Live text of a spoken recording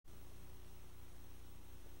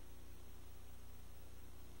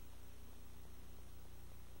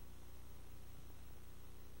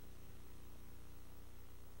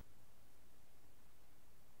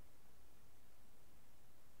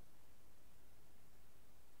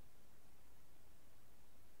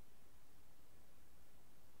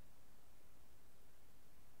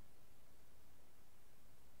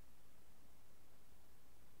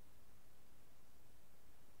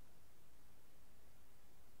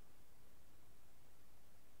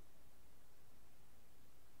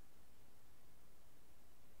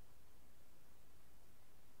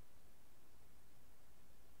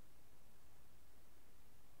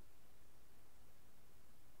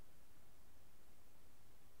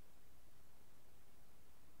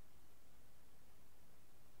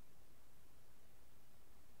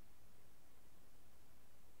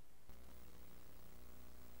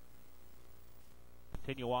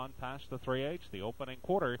continue on past the 3/8. The opening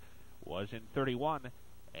quarter was in 31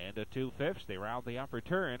 and 2/5. They round the upper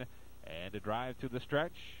turn and a drive through the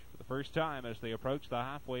stretch for the first time as they approach the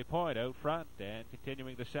halfway point out front, and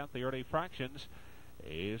continuing to set the early fractions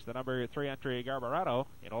is the number 3 entry Garbarado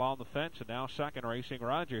in along the fence, and now second Racing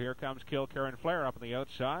Roger. Here comes Kilkerran Flair up on the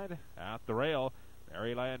outside at the rail.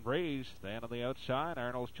 Maryland Breeze then on the outside.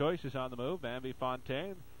 Arnold's Choice is on the move. Bambi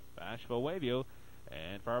Fontaine, Bashful Waveview,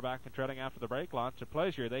 and far back and treading after the break. Lots of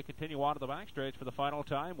Pleasure. They continue on to the backstretch for the final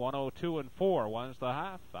time. 1:02 and 4 one's the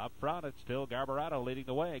half. Up front, it's still Garbarado leading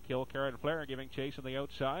the way. Kilkerran Flair giving chase on the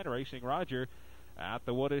outside. Racing Roger at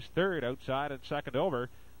the wood is third. Outside and second over,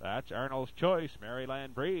 that's Arnold's Choice,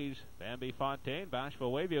 Maryland Breeze, Bambi Fontaine,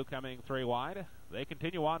 Bashful Waveview coming 3 wide. They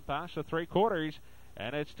continue on past the 3/4,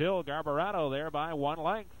 and it's still Garbarado there by 1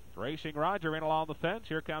 length. Racing Roger in along the fence.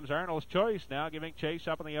 Here comes Arnold's Choice now giving chase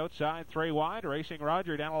up on the outside, 3 wide. Racing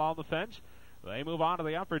Roger down along the fence. They move on to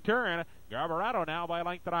the upper turn. Garbarado now by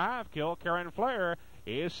 1.5 lengths. Kilkerran Flair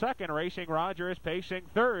is second. Racing Roger is pacing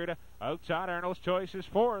third. Outside, Arnold's Choice is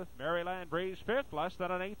fourth. Maryland Breeze fifth. Less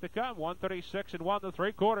than an eighth to come. 1:36 and 1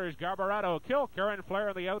 3/4. Garbarado. Kilkerran Flair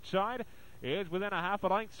on the outside is within a half a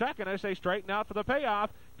length second as they straighten out for the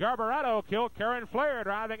payoff. Garbarado, Kilkerran Flair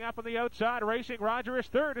driving up on the outside. Racing Roger is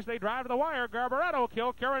third as they drive to the wire. Garbarado,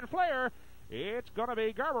 Kilkerran Flair. It's going to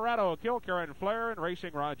be Garbarado, Kilkerran Flair, and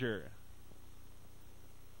Racing Roger.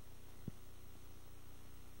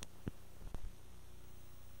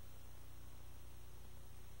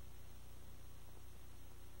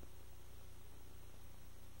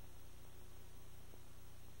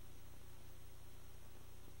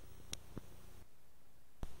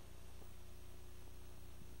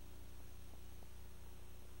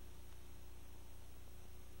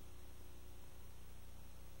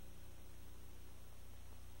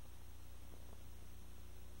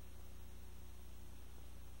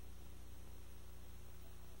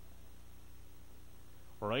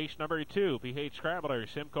 Race number 2, PH Scrambler,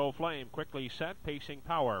 Simcoe Flame, quickly set, pacing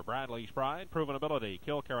power, Bradley's Pride, proven ability,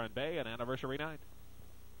 Kilkerran Bay, and Anniversary Night.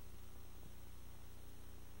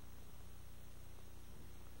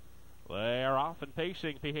 They are off and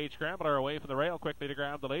pacing. PH Scrambler away from the rail, quickly to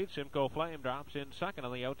grab the lead. Simcoe Flame drops in second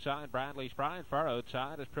on the outside. Bradley's Pride far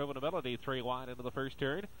outside is proven ability, 3 wide into the first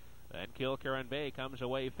turn. Then Kilkerran Bay comes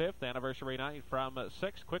away fifth. Anniversary Night from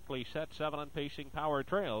 6th, quickly set 7 and pacing power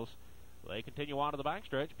trails. They continue on to the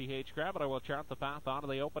backstretch. PH Scrambler will chart the path onto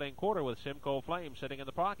the opening quarter with Simcoe Flame sitting in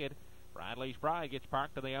the pocket. Bradley's Pride gets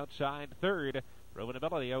parked on the outside third. Proven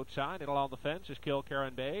ability outside and along the fence is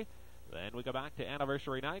Kilkerran Bay. Then we go back to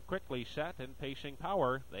Anniversary Night, quickly set and pacing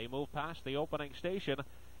power. They move past the opening station.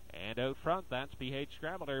 And out front, that's PH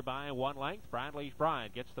Scrambler by 1 length. Bradley's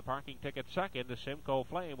Pride gets the parking ticket second. Simcoe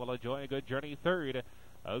Flame will enjoy a good journey third.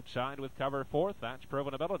 Outside with cover fourth, that's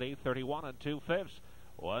Proven Ability, 31 and 2/5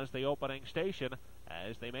 was the opening station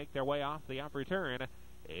as they make their way off the upper turn.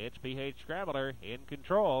 It's PH Scrambler in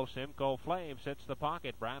control. Simcoe Flame sits the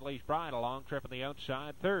pocket. Bradley's Pride a long trip on the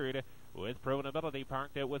outside third with Proven Ability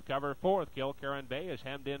parked out with cover fourth. Kilkerran Bay is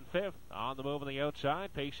hemmed in fifth. On the move on the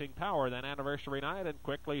outside, pacing power, then Anniversary Night and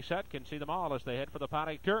quickly set. Can see them all as they head for the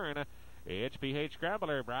paddock turn. It's PH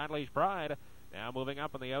Scrambler, Bradley's Pride. Now moving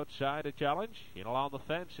up on the outside to challenge. In along the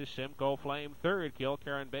fence is Simcoe Flame third.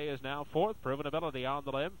 Kilkerran Bay is now fourth. Proven Ability on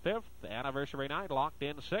the limb fifth. Anniversary Night locked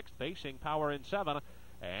in sixth. Pacing power in 7.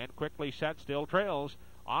 And quickly set still trails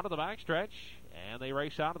onto the backstretch. And they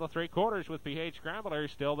race out of the 3/4 with PH Scrambler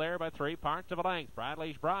still there by 3 parts of a length.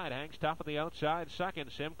 Bradley's Bride hangs tough on the outside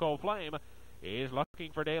second. Simcoe Flame is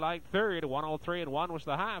looking for daylight third. 1:03 and 1 was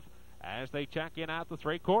the half as they check in at the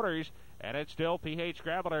 3/4. And it's still PH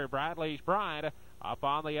Scrambler, Bradley's Bride, up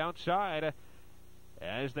on the outside.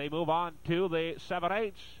 As they move on to the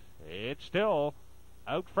 7/8, it's still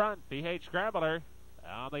out front, PH Scrambler.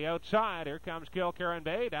 On the outside, here comes Kilkerran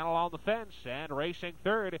Bay down along the fence. And racing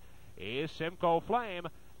third is Simcoe Flame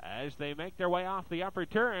as they make their way off the upper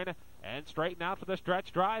turn and straighten out for the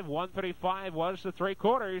stretch drive. 1:35 was the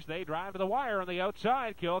 3/4. They drive to the wire on the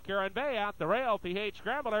outside. Kilkerran Bay at the rail, PH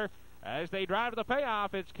Scrambler. As they drive to the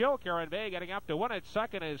payoff, it's Kilkerran Bay getting up to 1 at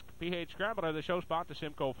second is PH Scrambler, the show spot to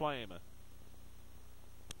Simcoe Flame.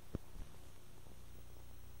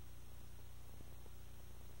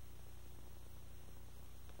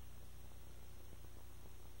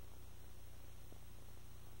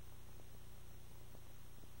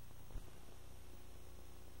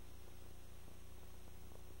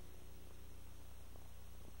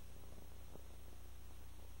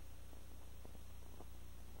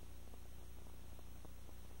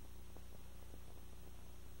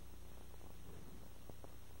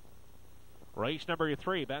 Race number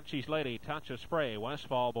 3, Bensie's Lady, Touch of Spray,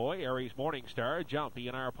 Westfall Boy, Aries Morningstar, Jump,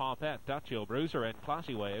 ENR Pompette, Dutch Hill Bruiser, and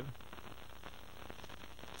Classy Wave.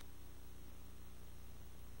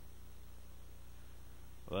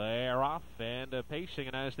 They're off and pacing,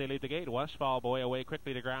 and as they lead the gate, Westfall Boy away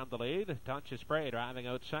quickly to ground the lead. Touch of Spray driving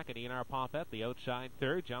out second. ENR Pompette the outside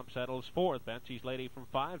third. Jump settles fourth. Bensie's Lady from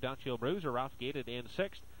 5. Dutch Hill Bruiser off gated in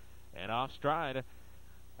 6th and off stride.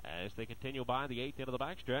 As they continue by the 8th into the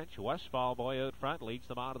backstretch, Westfall Boy out front leads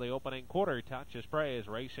them out of the opening quarter. Touch of Spray is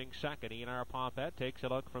racing second. ENR Pompette takes a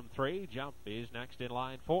look from 3. Jump is next in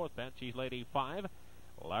line 4th. Bensie's Lady 5.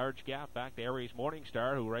 Large gap back to Aries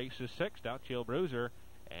Morningstar, who races 6th. Dutch Hill Bruiser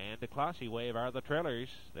and the Classy Wave are the trailers.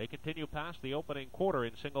 They continue past the opening quarter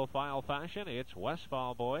in single file fashion. It's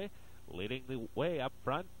Westfall Boy leading the way up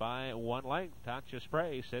front by 1 length. Touch of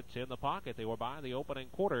Spray sits in the pocket. They were by the opening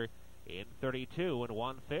quarter in 32 and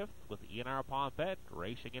 1/5, with ENR Pompette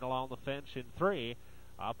racing in along the fence in 3.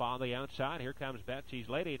 Up on the outside, here comes Bensie's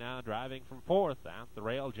Lady now driving from 4th. At the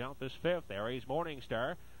rail, Jump is 5th. Aries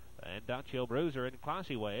Morningstar and Dutch Hill Bruiser and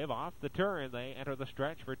Classy Wave. Off the turn, they enter the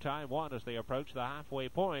stretch for time 1 as they approach the halfway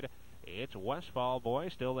point. It's Westfall Boy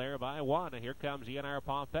still there by 1. Here comes ENR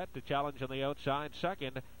Pompette to challenge on the outside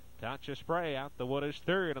 2nd. Touch of Spray out the wood is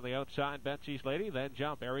 3rd. On the outside, Bensie's Lady. Then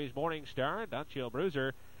Jump, Aries Morningstar, Dutch Hill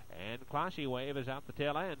Bruiser, and Classy Wave is at the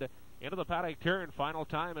tail end. Into the paddock turn, final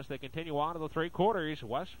time as they continue on to the 3/4.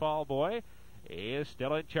 Westfall Boy is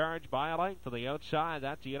still in charge by a length. On the outside,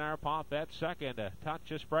 that's ENR Pompette 2nd.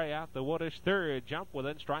 Touch of Spray out the wood is 3rd. Jump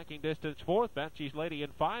within striking distance 4th. Bensie's Lady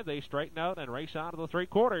in 5. They straighten out and race out of the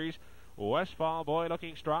 3/4. Westfall Boy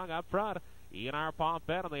looking strong up front. ENR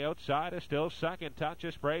Pompette on the outside is still 2nd. Touch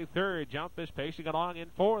of Spray 3rd. Jump is pacing along in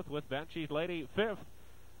 4th with Bensie's Lady 5th.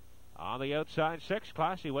 On the outside, 6,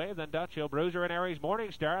 Classy Wave, then Dutch Hill Bruiser and Aries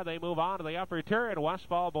Morningstar. They move on to the upper turn.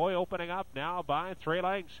 Westfall Boy opening up now by 3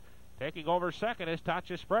 lengths. Taking over 2nd is Touch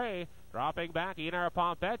of Spray. Dropping back, ENR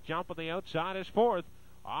Pompette. Jump on the outside is 4th.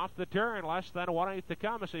 Off the turn, less than 1/8 to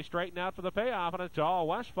come as they straighten out for the payoff, and it's all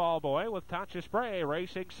Westfall Boy with Touch of Spray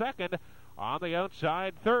racing 2nd. On the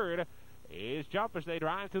outside, 3rd is Jump as they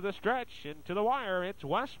drive to the stretch into the wire. It's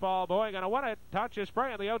Westfall Boy going to win it. Touch of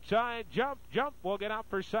Spray on the outside. Jump will get up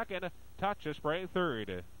for 2nd. Touch of Spray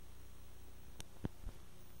 3rd.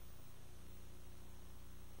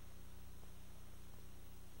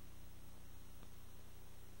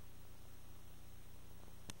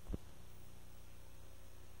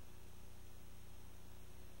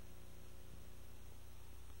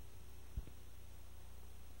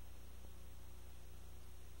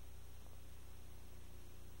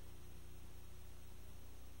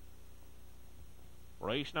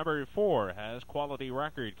 Race number 4 has quality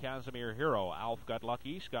record. Casimir Hero, Alf Got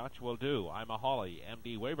Lucky, Scotch Will Do, I'm a Holly,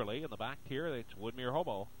 MD Waverly. In the back tier, it's Woodmere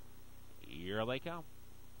Hobo. Here they come.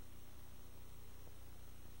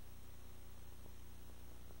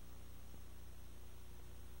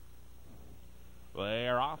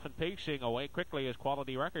 They're off and pacing away quickly as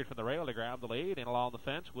quality record from the rail to grab the lead. In along the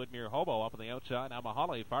fence, Woodmere Hobo up on the outside. I'm a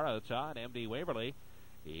Holly far outside. MD Waverly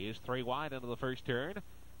is 3 wide into the first turn.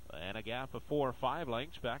 And a gap of 4 or 5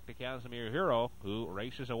 lengths back to Casimir Hero, who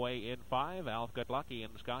races away in 5. Alf Got Lucky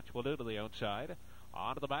and Scotch Will Do to the outside.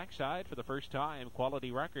 On to the backside for the first time.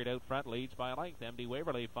 Quality record out front leads by a length. MD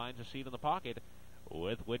Waverly finds a seat in the pocket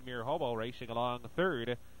with Woodmere Hobo racing along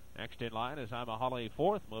 3rd. Next in line is I'm a Holly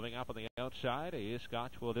 4th. Moving up on the outside is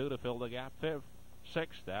Scotch Will Do to fill the gap 5th.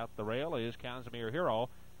 6th at the rail is Casimir Hero,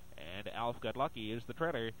 and Alf Got Lucky is the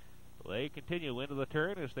trailer. They continue into the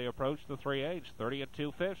turn as they approach the 3/8. 30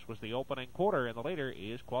 2/5 was the opening quarter, and the leader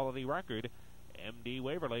is quality record. MD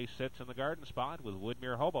Waverly sits in the garden spot with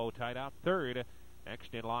Woodmere Hobo tied up 3rd.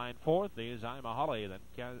 Next in line 4th is I'm a Holly, then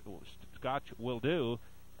Scotch Will Do,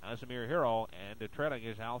 Casimir Hero, and trailing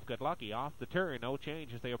is Alf Got Lucky. Off the turn, no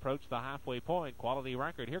change as they approach the halfway point. Quality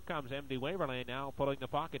record. Here comes MD Waverly now pulling the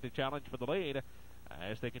pocket to challenge for the lead.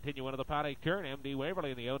 As they continue into the paddock turn, MD Waverly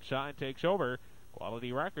on the outside takes over.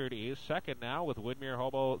 Quality record is 2nd now with Woodmere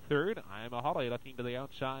Hobo 3rd. I'm a Holly looking to the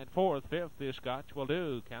outside 4th. 5th is Scotch Will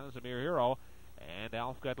Do, Casimir Hero, and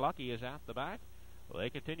Alf Got Lucky is at the back. They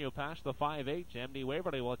continue past the 5/8. MD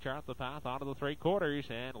Waverly will chart the path onto the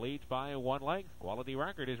 3/4 and leads by 1 length. Quality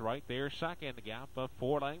record is right there 2nd. Gap of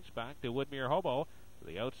 4 lengths back to Woodmere Hobo. To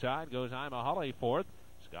the outside goes I'm a Holly 4th.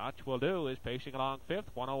 Scotch Will Do is pacing along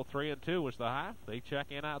 5th. 1:03 2 was the half. They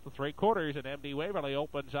check in at the 3/4, and MD Waverly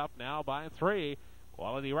opens up now by 3.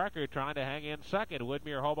 Quality record trying to hang in 2nd.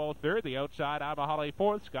 Woodmere Hobo 3rd. The outside, I'm a Holly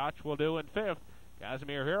 4th. Scotch Will Do in 5th.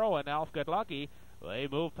 Casimir Hero and Alf Got Lucky. They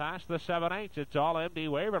move past the 7/8. It's all MD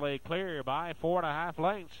Waverly clear by 4.5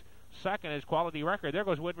 lengths. Second is Quality Record. There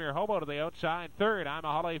goes Woodmere Hobo to the outside. Third, I'm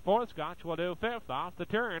a Holly fourth. Scotch will do fifth off the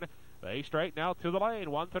turn. They straighten out through the lane.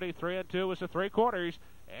 1:33 and 2 is the 3/4.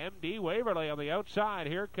 MD Waverly on the outside.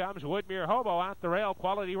 Here comes Woodmere Hobo at the rail.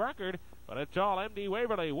 Quality Record, but it's all MD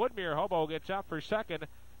Waverly. Woodmere Hobo gets up for second,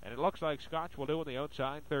 and it looks like Scotch will do on the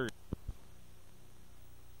outside third.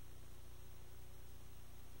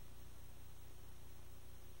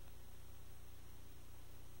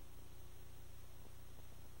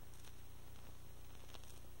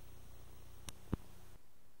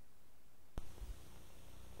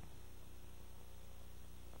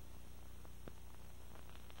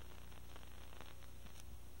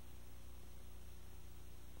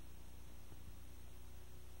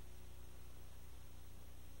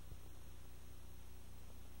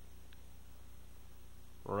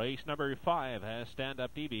 Race number 5 has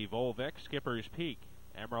Stand-Up DB, Volvic, Skipper's Peak,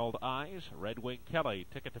 Emerald Eyes, Red Wing Kelly,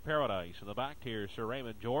 Ticket to Paradise. In the back tier, Sir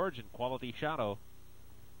Raymond George and Quality Shadow.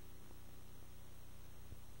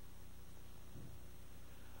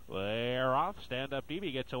 They're off. Stand-Up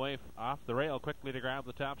DB gets away off the rail quickly to grab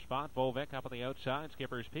the top spot. Volvic up on the outside.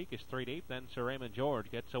 Skipper's Peak is 3 deep. Then Sir Raymond George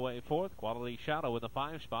gets away fourth. Quality Shadow in the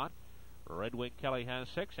 5 spot. Red Wing Kelly has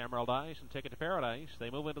 6, Emerald Eyes and Ticket to Paradise. They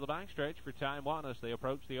move into the backstretch for time 1 as they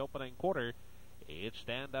approach the opening quarter. It's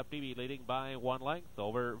Stand-Up DB leading by 1 length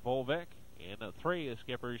over Volvic. In 3 is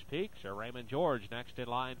Skipper's Peak. Sir Raymond George next in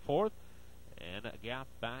line 4th. And a gap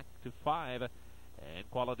back to 5. And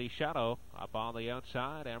Quality Shadow up on the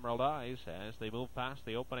outside. Emerald Eyes as they move past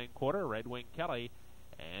the opening quarter. Red Wing Kelly.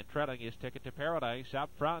 And trailing is Ticket to Paradise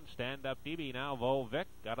up front. Stand-Up DB now. Volvic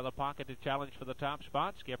out of the pocket to challenge for the top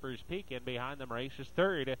spot. Skipper's Peak in behind them races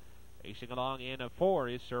third. Racing along in 4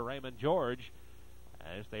 is Sir Raymond George.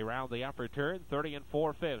 As they round the upper turn, 30 and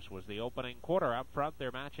 4/5 was the opening quarter. Up front,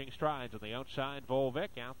 they're matching strides. On the outside,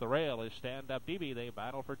 Volvic. Out the rail is Stand-Up DB. They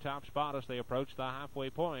battle for top spot as they approach the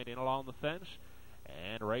halfway point. In along the fence.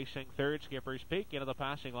 And racing third, Skipper's Peak. Into the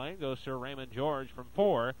passing lane goes Sir Raymond George from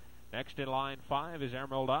 4. Next in line 5 is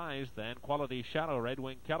Emerald Eyes, then Quality Shadow, Red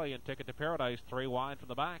Wing Kelly, and Ticket to Paradise 3 wide from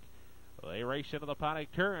the back. They race into the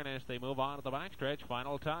paddock turn as they move on to the backstretch.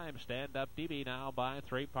 Final time, Stand-Up DB now by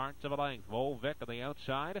 3 parts of a length. Volvic on the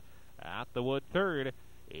outside. At the wood third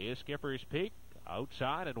is Skipper's Peak.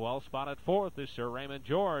 Outside and well spotted 4th is Sir Raymond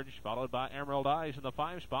George, followed by Emerald Eyes in the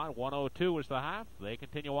 5 spot. 1:02 is the half. They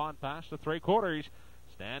continue on past the 3/4.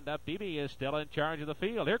 Stand-Up DB is still in charge of the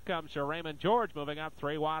field. Here comes Sir Raymond George moving up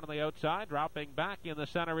 3 wide on the outside. Dropping back in the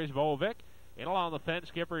center is Volvic. In along the fence,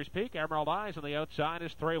 Skipper's Peak. Emerald Eyes on the outside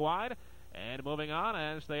is 3 wide. And moving on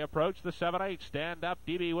as they approach the 7-8. Stand-Up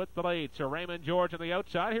DB with the lead. Sir Raymond George on the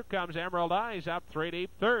outside. Here comes Emerald Eyes up 3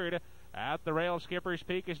 deep third. At the rail, Skipper's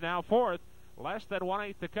Peak is now 4th. Less than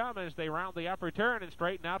 1/8 to come as they round the upper turn and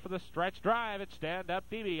straighten out for the stretch drive. It's Stand-Up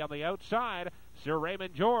DB on the outside. Sir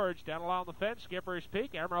Raymond George down along the fence. Skipper's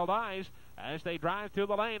Peak, Emerald Eyes as they drive through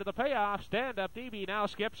the lane to the payoff. Stand-Up DB now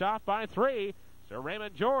skips off by 3. Sir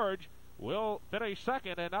Raymond George will finish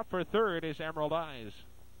second, and up for third is Emerald Eyes.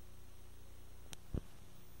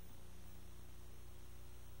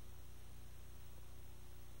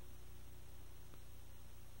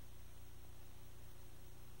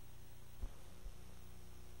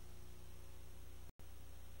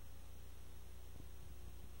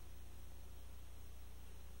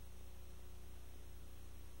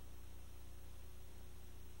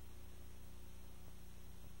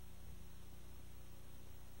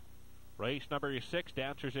 Race number 6,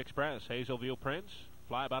 Dancers Express, Hazelview Prince,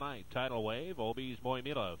 Fly By Night, Tidal Wave, Obi's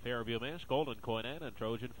Moimila, Fairview Miss, Golden Coinen, and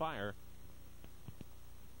Trojan Fire.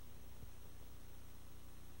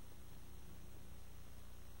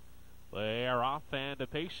 They are off and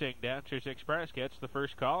pacing. Dancers Express gets the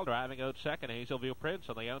first call, driving out second. Hazelview Prince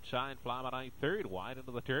on the outside, Fly By Night third, wide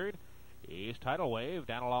into the turn is Tidal Wave,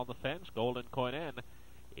 down along the fence, Golden Coinen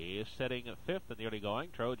is sitting 5th in the early going.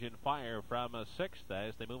 Trojan Fire from 6th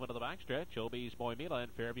as they move into the backstretch. Obi's Moimila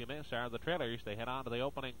and Fairview Miss are the trailers. They head on to the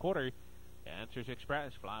opening quarter. Dancers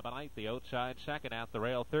Express, Fly By Night, the outside second. At the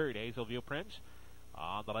rail third, Hazelview Prince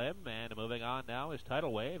on the limb. And moving on now is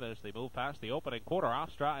Tidal Wave as they move past the opening quarter.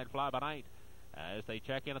 Off stride, Fly By Night as they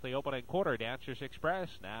check in at the opening quarter. Dancers Express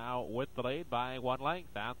now with the lead by 1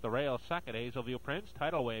 length. At the rail second, Hazelview Prince.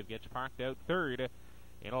 Tidal Wave gets parked out third.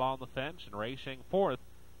 In along the fence and racing 4th.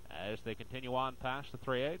 As they continue on past the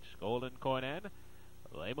 3/8, Golden Coinen,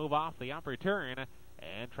 they move off the upper turn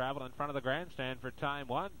and travel in front of the grandstand for time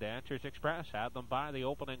 1. Dancers Express had them by the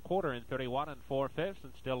opening quarter in 31 and 4/5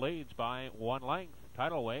 and still leads by 1 length.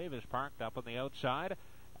 Tidal Wave is parked up on the outside.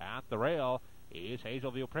 At the rail is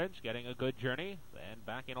Hazelview Prince getting a good journey. Then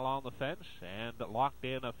back in along the fence and locked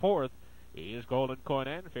in 4th is Golden Coin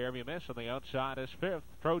In. Fairview Miss on the outside is 5th.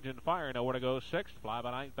 Trojan Fire nowhere to go 6th. Fly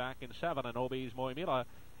By Night back in 7th. And OB's Moimila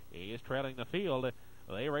is trailing the field.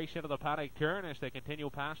 They race into the paddock turn as they continue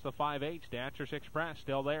past the 5/8. Dancers Express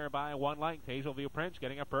still there by 1 length. Hazelview Prince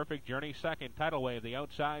getting a perfect journey 2nd. Tidal Wave the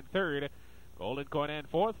outside 3rd. Golden Coin In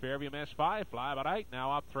 4th. Fairview Miss 5. Fly By Night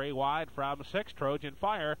now up 3 wide from 6th. Trojan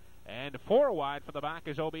Fire. And 4 wide for the back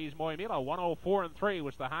is OB's Moimila. 104 and 3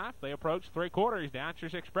 was the half. They approach 3/4.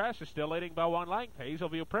 Dancers Express is still leading by 1 length.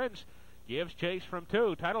 Hazelview Prince gives chase from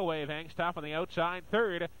 2. Tidal Wave hangs tough on the outside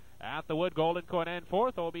 3rd. At the wood, Golden Coin In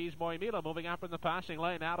 4th. OB's Moimila moving up in the passing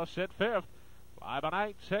lane now to sit 5th. Fly By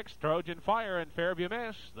Night 6th. Trojan Fire and Fairview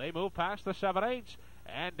Miss. They move past the 7/8.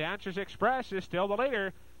 And Dancers Express is still the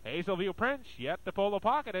leader. Hazelview Prince yet to pull the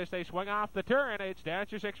pocket as they swing off the turn. It's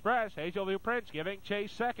Dancers Express. Hazelview Prince giving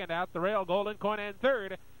chase 2nd at the rail. Golden Coin In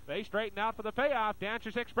 3rd. They straighten out for the payoff.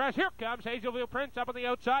 Dancers Express. Here comes Hazelview Prince up on the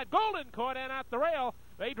outside. Golden Coin In at the rail.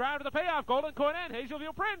 They drive to the payoff. Golden Coin In.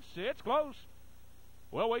 Hazelview Prince. It's close.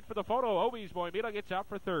 We'll wait for the photo. OB's Moimila gets out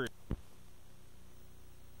for 3rd.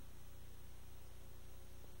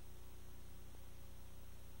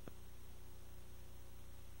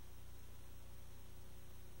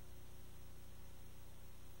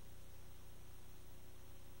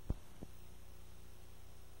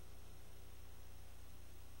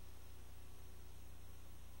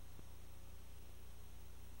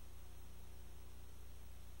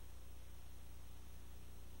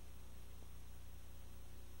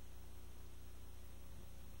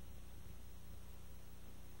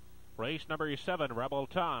 Race number 7, Rebel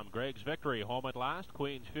Tom, Greg's Victory, Home at Last,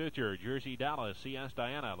 Queen's Future, Jersey Dallas, CS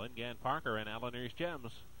Diana, Lingan Parker, and Eleanor's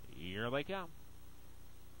Gems. Here they come.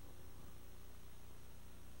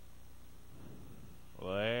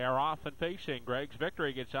 They're off and pacing. Greg's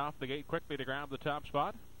Victory gets off the gate quickly to grab the top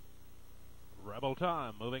spot. Rebel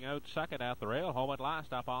Tom moving out 2nd at the rail. Home at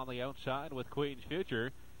Last up on the outside with Queen's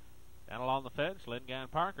Future. And along the fence, Lingan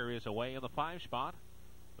Parker is away in the 5 spot.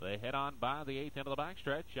 They head on by the 8th into the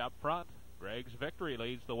backstretch. Up front, Greg's Victory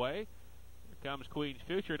leads the way. Here comes Queen's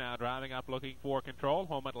Future now driving up looking for control.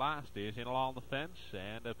 Home at Last is in along the fence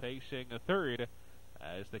and pacing 3rd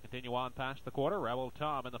as they continue on past the quarter. Rebel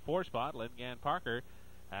Tom in the 4 spot. Lingan Parker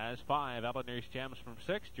has 5. Eleanor's Gems from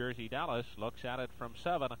 6. Jersey Dallas looks at it from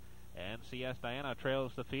 7. And CS Diana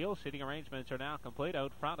trails the field. Seating arrangements are now complete.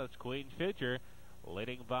 Out front, it's Queen's Future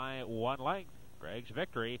leading by 1 length. Greg's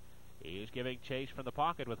Victory is giving chase from the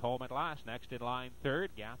pocket with Home at Last. Next in line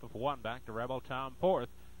 3rd. Gap of 1 back to Rebel Tom 4th.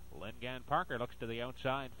 Lingan Parker looks to the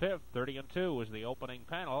outside 5th. 30 and 2 was the opening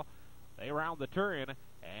panel. They round the turn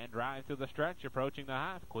and drive through the stretch approaching the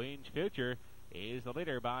half. Queen's Future is the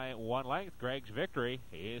leader by 1 length. Greg's Victory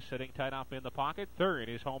is sitting tight up in the pocket. 3rd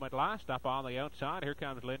is Home at Last up on the outside. Here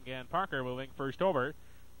comes Lingan Parker moving first over.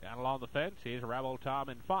 Down along the fence is Rebel Tom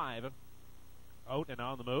in 5. Out and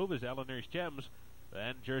on the move is Eleanor's Gems.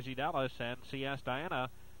 Then Jersey Dallas and CS Diana.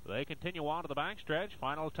 They continue on to the backstretch.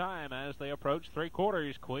 Final time as they approach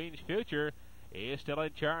 3/4. Queen's Future is still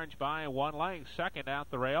in charge by 1 length. 2nd at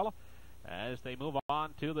the rail. As they move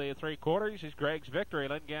on to the 3/4 is Greg's Victory.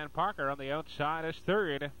 Lingan Parker on the outside is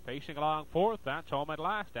 3rd. Pacing along 4th. That's Home at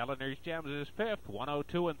Last. Eleanor's Gems is 5th.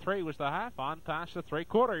 102 and 3 was the half on past the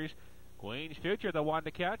 3/4. Queen's Future the one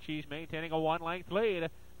to catch. He's maintaining a 1 length lead.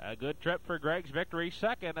 A good trip for Greg's Victory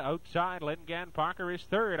 2nd. Outside, Lingan Parker is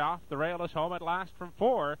 3rd. Off the rail is Home at Last from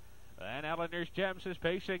 4. Then Eleanor's Gems is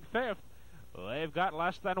pacing 5th. They've got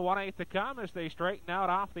less than 1/8 to come as they straighten out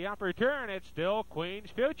off the upper turn. It's still Queen's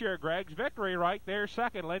Future. Greg's Victory right there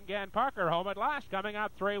 2nd. Lingan Parker, Home at Last, coming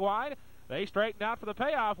up 3 wide. They straighten out for the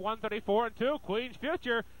payoff. 134 and 2. Queen's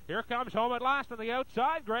Future. Here comes Home at Last on the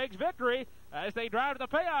outside. Greg's Victory as they drive to the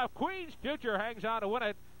payoff. Queen's Future hangs on to win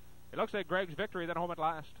it. It looks like Greg's Victory, then Home at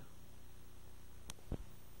Last.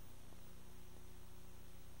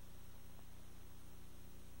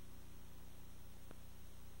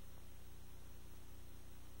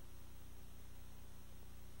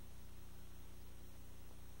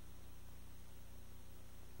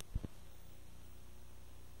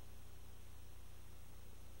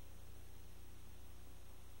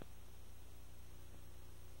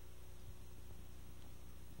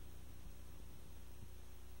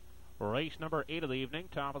 Race number 8 of the evening,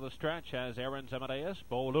 top of the stretch, has Aaron's Amadeus,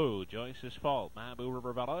 Bolu, Joyce's Fault, Mabu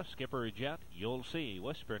Riverbella, Skipper Jet, You'll See,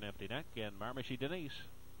 Whisper Nifty Neck, and Marmishy Denise.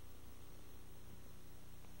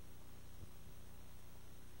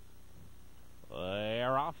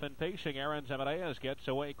 They're off and pacing. Aaron's Amadeus gets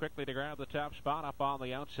away quickly to grab the top spot. Up on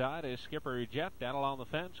the outside is Skipper Jet. Down along the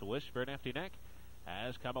fence, Whisper Nifty Neck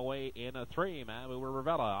has come away in a 3. Mabu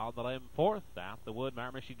Riverbella on the limb 4th. Out the wood,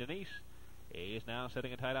 Marmishy Denise He's now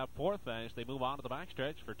sitting in tight up fourth as they move on to the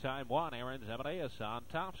backstretch for time one. Aaron Zamadeus on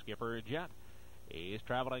top. Skipper Jet. He's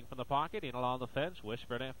traveling from the pocket in along the fence.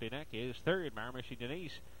 Whisper and Empty Neck is third. Marmacy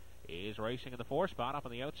Denise is racing in the fourth spot up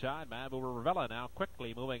on the outside. Mabu Ravella now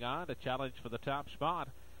quickly moving on to challenge for the top spot.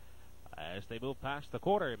 As they move past the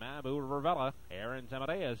quarter, Mabu Ravella, Aaron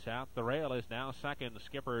Zamadeus out the rail is now second.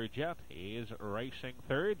 Skipper Jet is racing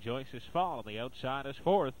third. Joyce's Fall on the outside is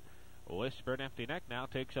fourth. Whisper and Empty Neck now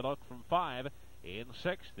takes a look from five. In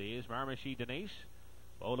sixth is Marmacy Denise.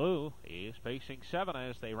 Olu is pacing seven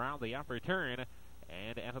as they round the upper turn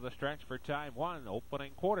and enter the stretch for time one.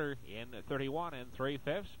 Opening quarter in 31 and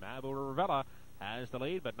 3/5. Mabu Ravella has the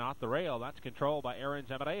lead, but not the rail. That's controlled by Aaron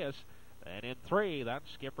Zamadeus. And in three,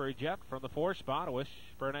 that's Skipper Jet from the fourth spot.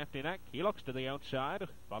 Whisper and Empty Neck. He looks to the outside,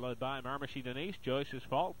 followed by Marmacy Denise, Joyce's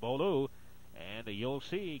Fault, Bolu. And you'll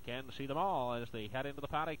can see them all as they head into the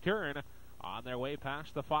paddock turn on their way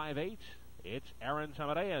past the 5/8. It's Aaron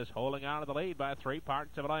Zamadeus holding on to the lead by 3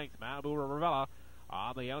 parts of a length. Mabu Ravella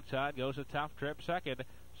on the outside goes a tough trip second.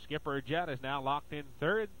 Skipper Jet is now locked in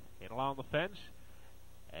third, in along the fence.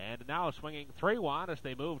 And now swinging 3-1 as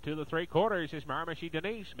they move to the three quarters is Marmacy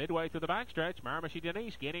Denise. Midway through the backstretch, Marmacy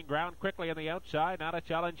Denise gaining ground quickly on the outside. Now to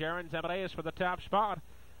challenge Aaron Zamadeus for the top spot.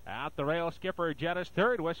 At the rail, Skipper Jet is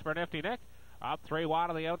third. Whisper and Empty Neck up 3-1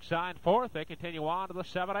 on the outside, fourth. They continue on to the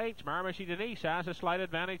 7/8. Marmacy Denise has a slight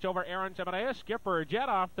advantage over Aaron Zamadeus. Skipper Jet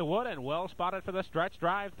off the wood and well spotted for the stretch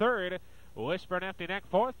drive, third. Whisper and Empty Neck,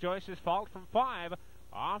 fourth. Joyce's Fault from 5.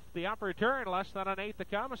 Off the upper turn, less than an eighth to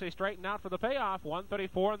come as they straighten out for the payoff.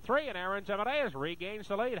 1:34 and 3, and Aaron Zamadeus regains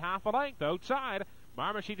the lead, half a length outside.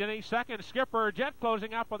 Marmacy Denise second. Skipper Jet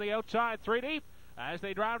closing up on the outside, 3 deep as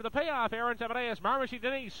they drive to the payoff. Aaron Zamadeus, Marmacy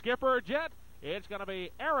Denise, Skipper Jet. It's going to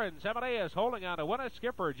be Aaron Zamadeus holding on to win it.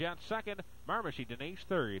 Skipper Jet second, Marmacy Denise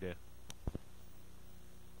third.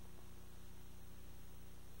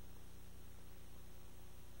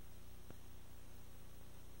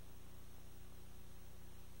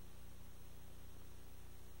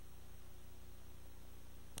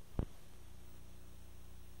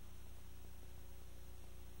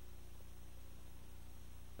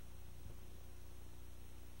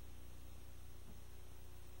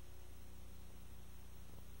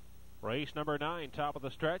 Race number 9, top of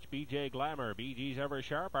the stretch, BJ Glamour, BG's Ever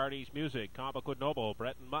Sharp, Artie's Music, Comic Noble,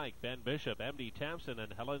 Brett and Mike, Ben Bishop, MD Thompson,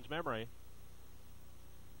 and Helen's Memory.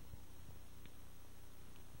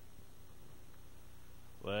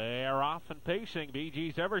 They are off and pacing.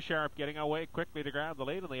 BG's Ever Sharp getting away quickly to grab the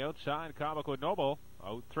lead on the outside. Comic Noble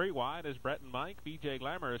out 3 wide is Brett and Mike. BJ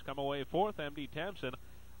Glamour has come away fourth. MD Thompson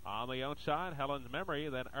on the outside. Helen's Memory,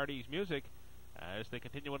 then Artie's Music. As they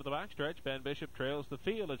continue into the backstretch, Ben Bishop trails the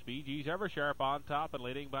field as BG's Ever Sharp on top and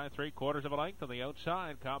leading by 3/4 of a length on the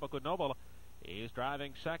outside. Comic Noble is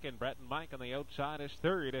driving second. Brett and Mike on the outside is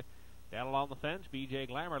third. Down along the fence, BJ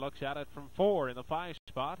Glamour looks at it from 4 in the 5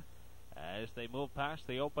 spot. As they move past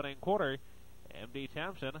the opening quarter, MD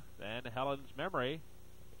Thompson, then Helen's Memory.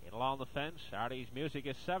 In along the fence, Artie's Music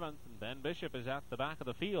is 7th, and Ben Bishop is at the back of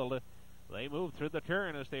the field. They move through the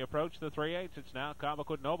turn as they approach the 3/8. It's now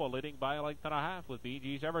Comic Noble leading by a length and a half with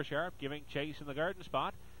BG's Ever Sharp giving chase in the garden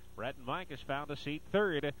spot. Brett and Mike has found a seat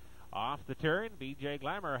third. Off the turn, BJ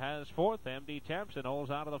Glamour has 4th. MD Thompson holds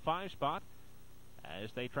out of the 5 spot.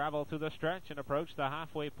 As they travel through the stretch and approach the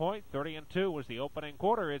halfway point, 30 and 2 was the opening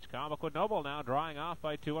quarter. It's Comic Noble now drawing off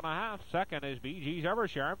by 2.5. Second is BG's Ever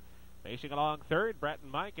Sharp. Pacing along third, Brett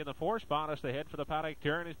and Mike in the 4 spot as they head for the paddock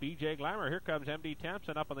turn is BJ Glamour. Here comes MD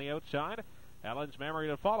Thompson up on the outside. Helen's Memory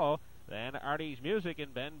to follow. Then Artie's Music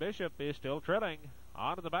and Ben Bishop is still trailing.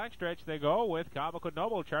 Onto the backstretch they go with Comic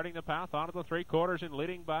Noble charting the path onto the 3/4 and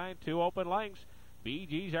leading by 2 open lengths.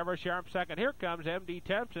 BG's Ever Sharp second. Here comes MD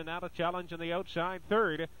Thompson now to challenge on the outside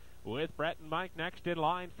third with Brett and Mike next in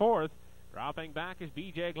line 4th. Dropping back is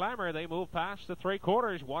BJ Glamour. They move past the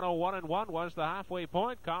 3/4. 1:01 and 1 was the halfway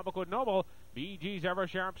point. Comic Noble. BG's Ever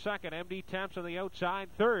Sharp second. MD Thompson the outside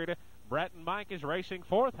third. Brett and Mike is racing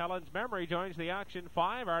 4th. Helen's Memory joins the action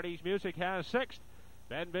 5. Artie's Music has 6th.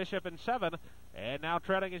 Ben Bishop in 7. And now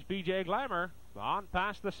treading is BJ Glamour. On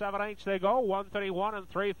past the 7/8 they go. 1:31 and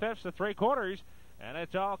 3/5 to 3/4. And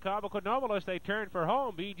it's all Comic Noble as they turn for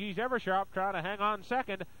home. BG's Ever Sharp trying to hang on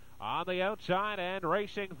second. On the outside and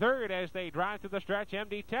racing third as they drive to the stretch.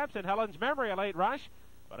 MD Thompson, Helen's Memory, a late rush,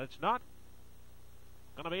 but it's not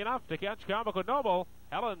going to be enough to catch Comic Noble.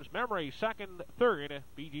 Helen's Memory second, third,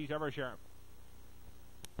 BG's Ever Sharp.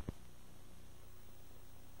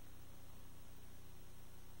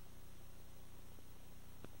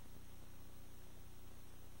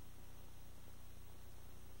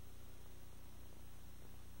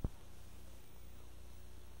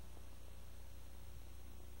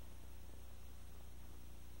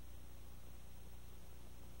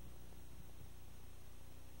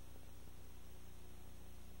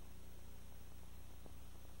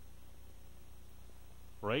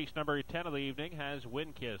 Race number 10 of the evening has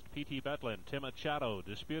Windkissed, P.T. Betlin, Tim Machado,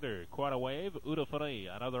 Disputer, Quite a Wave, Uda Fune,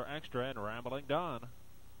 Another Extra, and Rambling Dawn.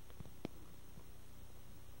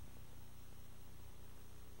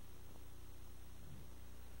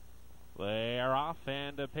 They are off,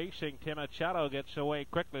 and pacing. Tim Machado gets away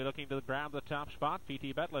quickly, looking to grab the top spot.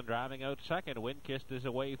 P.T. Betlin driving out second. Windkissed is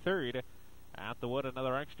away third. At the wood,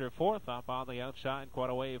 Another Extra fourth. Up on the outside,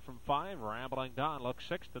 Quite a Wave from 5. Rambling Dawn looks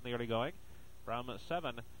sixth in the early going. From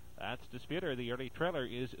 7, that's Disputer. The early trailer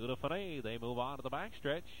is Uda Fune. They move on to the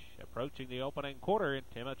backstretch. Approaching the opening quarter,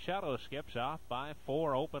 Tim Machado skips off by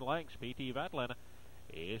 4 open lengths. P.T. Betlin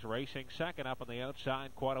is racing second. Up on the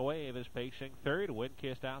outside, Quite a Wave is pacing third.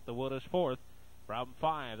 Windkissed out the wood is fourth. From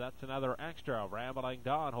 5, that's Another Extra. Rambling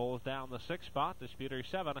Dawn holds down the 6th spot. Disputer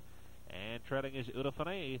 7, and treading is Uda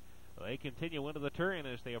Fune. They continue into the turn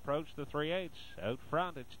as they approach the 3/8. Out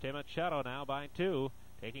front, it's Tim Machado now by 2.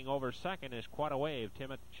 Taking over second is Quite a Wave.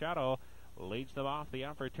 Tim Machado leads them off the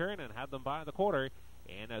upper turn and had them by the quarter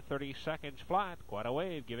in 30 seconds flat. Quite a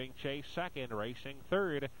Wave giving chase second, racing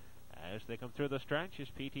third. As they come through the stretch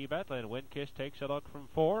is P.T. Betlin. Windkissed takes a look from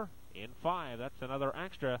 4. In 5, that's Another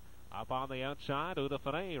Extra. Up on the outside, Uda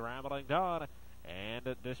Fune, Rambling Dawn,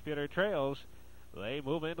 and Disputer trails. They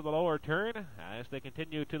move into the lower turn as they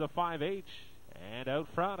continue to the 5/8. And out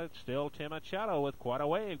front, it's still Tim Machado with Quite a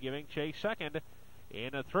Wave giving chase second.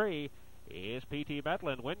 In 3 is P.T.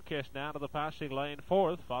 Betlin. Windkissed now to the passing lane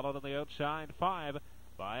 4th, followed on the outside 5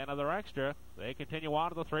 by Another Extra. They continue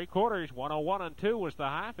on to the 3/4. 101 and 2 was the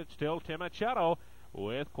half. It's still Tim Machado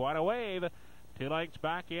with Quite a Wave. 2 lengths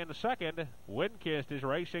back in second. Windkissed is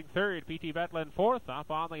racing third. P.T. Betlin 4th. Up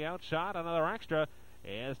on the outside, Another Extra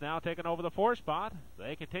is now taking over the 4th spot.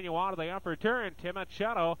 They continue on to the upper turn. Tim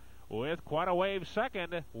Machado with Quite a Wave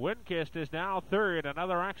second. Windkissed is now third.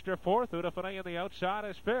 Another Extra 4th. Uda Fune on the outside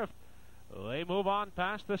is 5th. They move on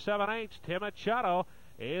past the 7/8. Tim Machado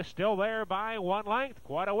is still there by 1 length.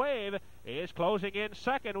 Quite a Wave is closing in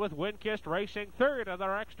second with Windkissed racing third.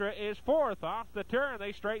 Another Extra is 4th. Off the turn,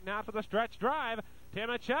 they straighten out for the stretch drive. Tim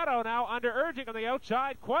Machado now under urging on the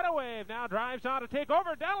outside. Quite a Wave now drives on to take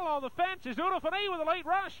over. Down along the fence is Uda Fune with a late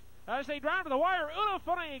rush. As they drive to the wire, Uda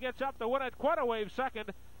Fune gets up to win at Quite a Wave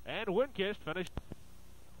second, and Windkissed finished.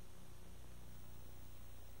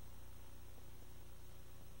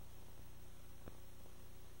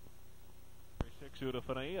 6 Uda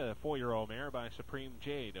Fune, a 4-year-old mare by Supreme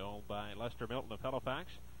Jade, owned by Lester Milton of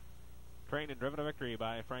Halifax. Trained and driven to victory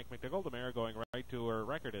by Frank McDougall. The mare going right to her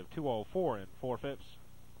record of 2:04 and 4/5.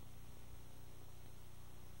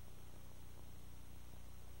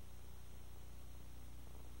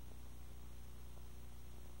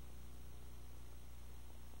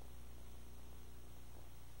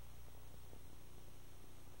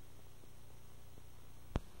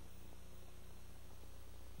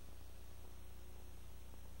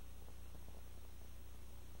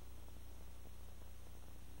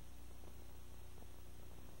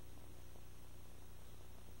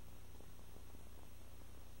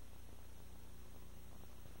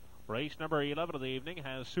 Race number 11 of the evening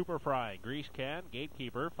has Super Fry, Grease Can,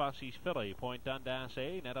 Gatekeeper, Fosse's Filly, Point Dundas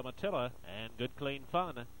A, Netta Matilla, and Good Clean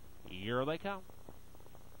Fun. Here they come.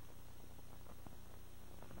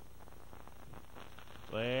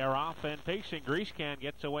 They are off and pacing. Grease Can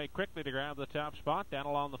gets away quickly to grab the top spot. Down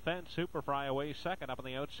along the fence, Super Fry away second. Up on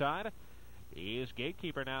the outside is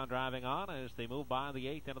Gatekeeper now driving on as they move by the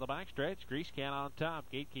 8th into the backstretch. Grease Can on top.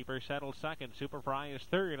 Gatekeeper settles second. Super Fry is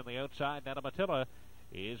third. On the outside, Netta Matilla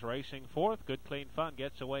is racing 4th. Good Clean Fun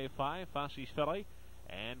gets away 5. Fosse's Filly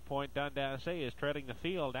and Point Dundas A is treading the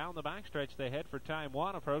field. Down the backstretch they head for time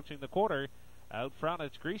 1, approaching the quarter. Out front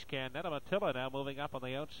it's Grease Can. Netta Matilla now moving up on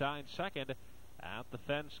the outside second. At the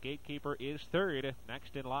fence, Gatekeeper is third.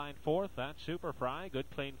 Next in line 4th, that's Super Fry.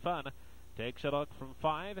 Good Clean Fun takes a look from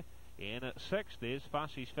 5. In 6th is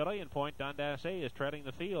Fosse's Filly, and Point Dundas A is treading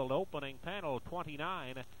the field. Opening panel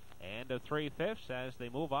 29 and 3/5 as they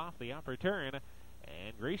move off the upper turn.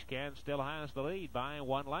 And Grease Can still has the lead by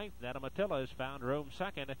 1 length. Netta Matilla has found room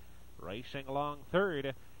second. Racing along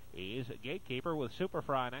third is Gatekeeper with Super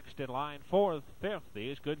Fry next in line 4th. 5th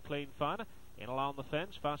is Good Clean Fun. In along the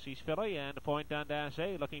fence, Fosse's Filly and Point Dundas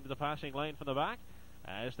A looking to the passing lane from the back.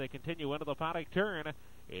 As they continue into the paddock turn,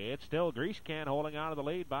 it's still Grease Can holding on to the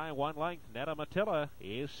lead by 1 length. Netta Matilla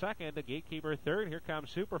is second. Gatekeeper third. Here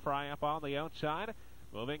comes Super Fry up on the outside.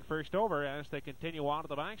 Moving first over as they continue on to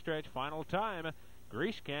the backstretch. Final time.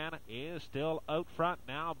 Grease Can is still out front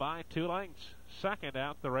now by 2 lengths. Second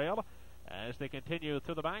out the rail as they continue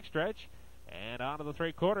through the backstretch. And on to the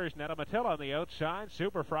 3/4, Netta Matilla on the outside.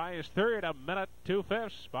 Super Fry is third, 1 minute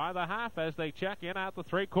 2/5 by the half as they check in at the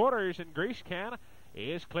 3/4. And Grease Can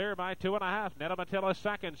is clear by 2.5. Netamatilla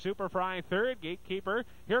second, Superfry third, Gatekeeper.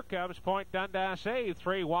 Here comes Point Dundas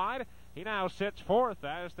 3 wide. He now sits fourth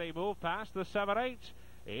as they move past the 7/8.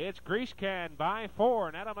 It's Grease Can by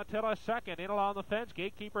 4. Netamatilla second, in along the fence.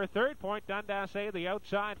 Gatekeeper third, Point Dundas the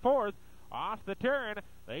outside fourth. Off the turn,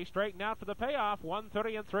 they straighten out for the payoff.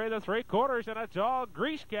 1:30 3 3/4, and it's all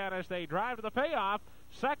Grease Can as they drive to the payoff.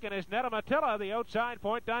 Second is Netamatilla, the outside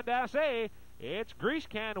Point Dundas. It's Grease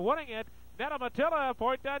Can winning it. Netamatilla,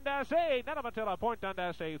 Point Dundas. Netamatilla, Point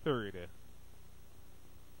Dundas third.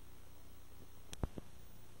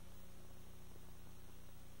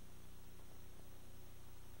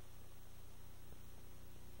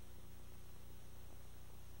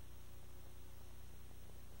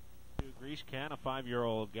 Grease Can, a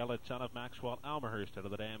 5-year-old gelded son of Maxwell Almerhurst out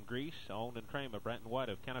of the Dam Grease, owned and trained by Brenton White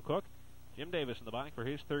of Kennecook. Jim Davis in the back for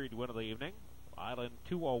his third win of the evening. Island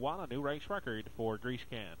 2:01, a new race record for Grease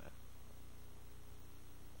Can.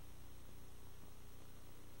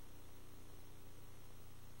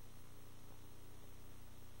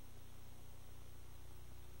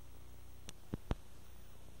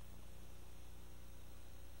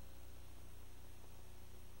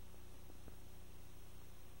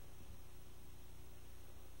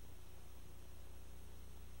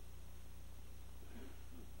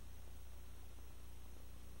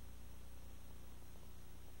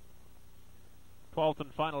 Twelfth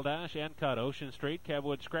and final dash, Encut, Ocean Street,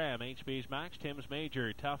 Kevwood Scram, HB's Max, Tim's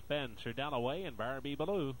Major, Tough Ben, Sir Dalloway, and Barbie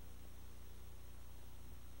Ballou.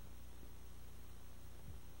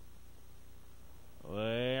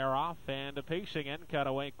 They're off and pacing. Encut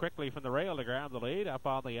away quickly from the rail to grab the lead. Up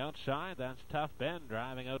on the outside, that's Tough Ben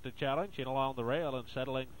driving out to challenge. In along the rail and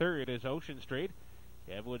settling third is Ocean Street.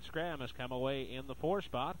 Kevwood Scram has come away in the 4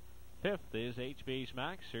 spot. Fifth is HB's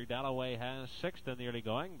Max. Sir Dalloway has sixth in the early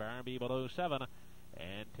going. Barbie below 7.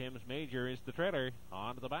 And Tim's Major is the trailer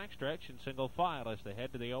onto the backstretch in single file as they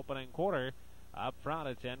head to the opening quarter. Up front,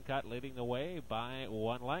 it's Encut leading the way by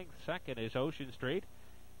 1 length. Second is Ocean Street.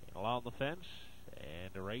 And along the fence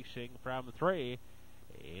and racing from 3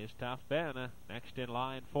 is Tough Ben. Next in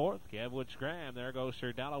line, fourth, Kevwood Scram. There goes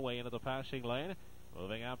Sir Dalloway into the passing lane.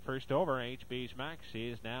 Moving up first over, HB's Max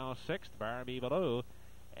is now sixth. Barbie below.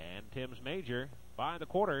 And Tim's Major by the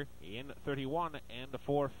quarter in 31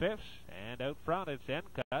 4/5. And out front it's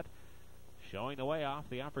Encut showing the way off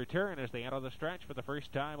the upper turn as they enter the stretch for the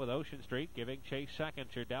first time with Ocean Street giving chase second.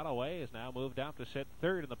 Sir Dalloway has now moved up to sit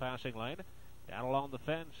third in the passing lane. Down along the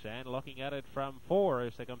fence and looking at it from 4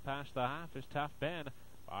 as they come past the half is Tough Ben.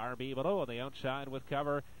 Barbie below on the outside with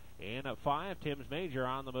cover in 5. Tim's Major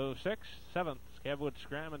on the move 6. 7th Kevwood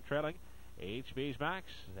Scram and trailing HB's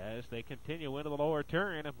Max as they continue into the lower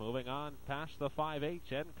turn. Moving on past the 5/8.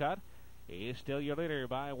 Encut is still your leader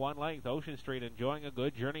by 1 length. Ocean Street enjoying a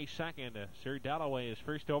good journey second. Sir Dalloway is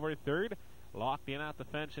first over third. Locked in at the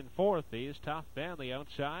fence in 4th is Tough Ben the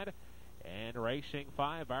outside. And racing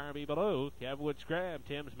 5, Barbie below. Kevwood Scram,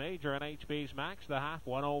 Tim's Major, and HB's Max. The half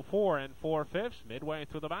 1:04 4/5. Midway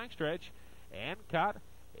through the backstretch. Encut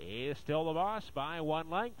is still the boss by 1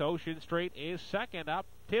 length. Ocean Street is second up.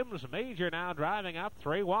 Tim's Major now driving up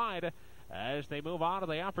 3 wide as they move on to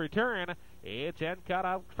the upper turn. It's Encut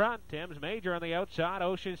out front. Tim's Major on the outside.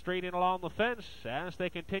 Ocean Street in along the fence as they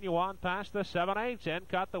continue on past the 7/8.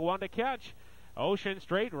 Encut the one to catch. Ocean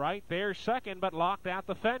Street right there second, but locked at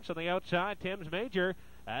the fence on the outside. Tim's Major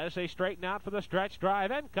as they straighten out for the stretch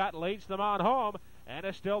drive. Encut leads them on home and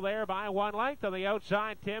is still there by 1 length on the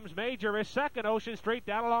outside. Tim's Major is second. Ocean Street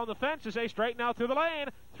down along the fence as they straighten out through the lane.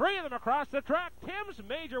 3 of them across the track. Tim's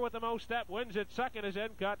Major with the most step wins it. Second is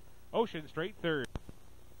Encut. Ocean Street third.